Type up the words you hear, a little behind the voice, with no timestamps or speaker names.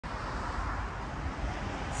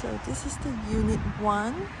So this is the Unit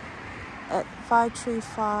 1 at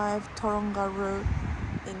 535 Tooronga Road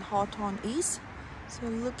in Hawthorn East. So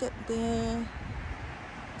look at there,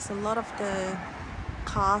 there's a lot of the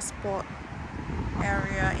car sport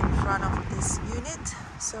area in front of this unit.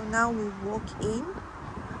 So now we walk in.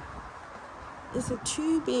 It's a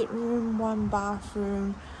 2-bedroom,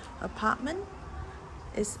 1-bathroom apartment.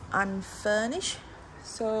 It's unfurnished.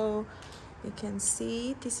 So you can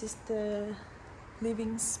see this is the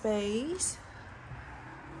living space,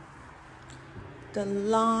 the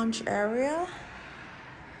lounge area.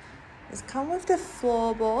 It's come with the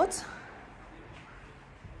floorboards,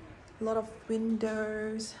 a lot of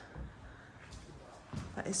windows,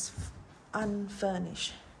 but it's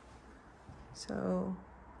unfurnished. So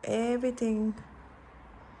everything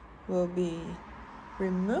will be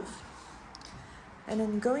removed. And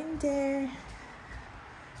then going there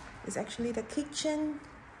is actually the kitchen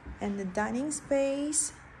and the dining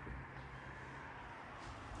space.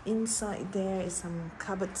 Inside there is some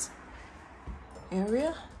cupboards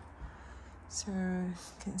area. So you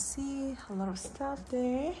can see a lot of stuff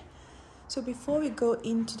there. So before we go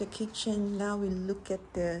into the kitchen, now we look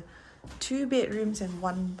at the 2 bedrooms and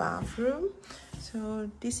 1 bathroom. So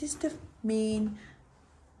this is the main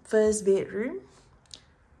first bedroom.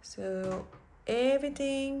 So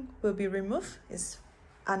everything will be removed. It's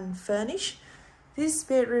unfurnished. These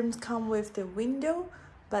bedrooms come with the window,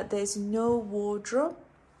 but there's no wardrobe.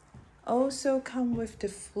 Also come with the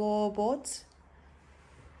floorboards.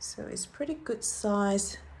 So it's pretty good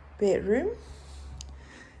size bedroom.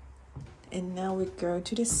 And now we go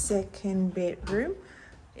to the second bedroom.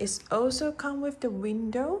 It's also come with the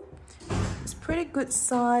window. It's pretty good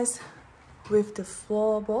size with the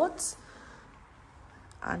floorboards.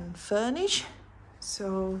 Unfurnished.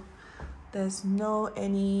 So there's no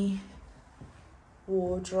any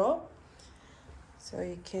wardrobe, so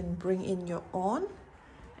you can bring in your own.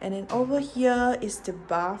 And then over here is the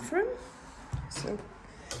bathroom. So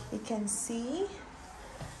you can see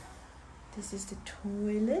this is the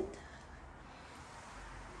toilet.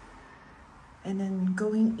 And then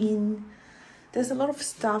going in, there's a lot of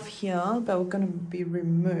stuff here but we're gonna be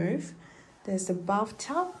removed. There's the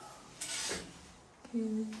bathtub.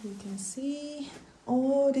 You can see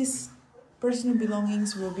all these personal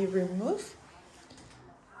belongings will be removed.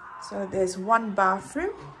 So there's 1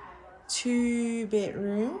 bathroom, 2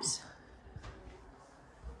 bedrooms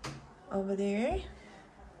over there.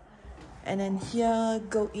 And then here,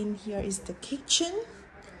 go in here is the kitchen.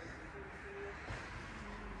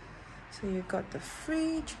 So you got the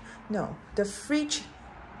fridge, no, the fridge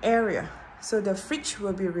area. So the fridge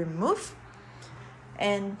will be removed.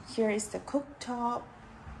 And here is the cooktop,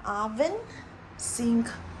 oven, sink,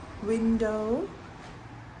 window,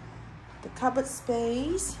 the cupboard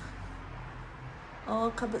space,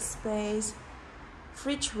 all cupboard space.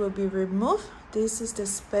 Fridge will be removed. This is the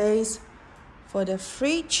space for the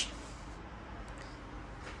fridge.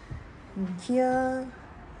 And here,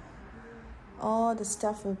 all the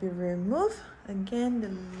stuff will be removed. Again,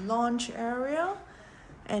 the lounge area.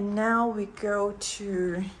 And now we go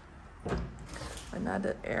to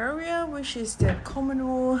another area, which is the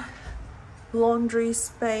communal laundry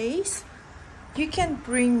space. You can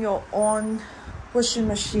bring your own washing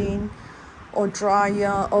machine or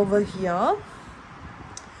dryer over here.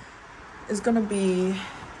 It's gonna be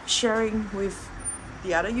sharing with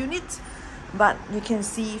the other units, but you can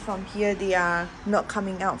see from here they are not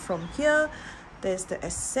coming out from here. There's the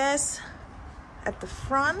access at the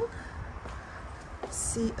front.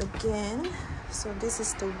 See again. So this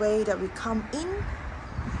is the way that we come in.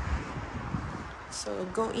 So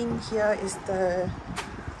go in here is the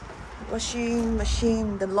washing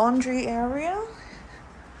machine, the laundry area.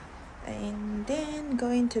 And then go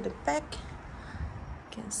into the back.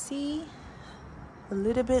 You can see a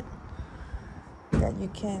little bit that you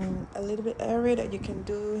can, a little bit area that you can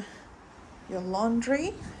do your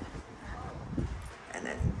laundry. And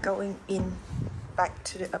then going in back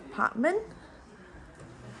to the apartment.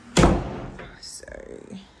 So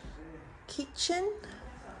kitchen,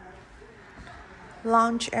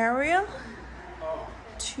 lounge area,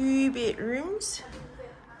 2 bedrooms,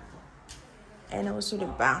 and also the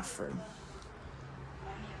bathroom.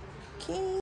 Okay.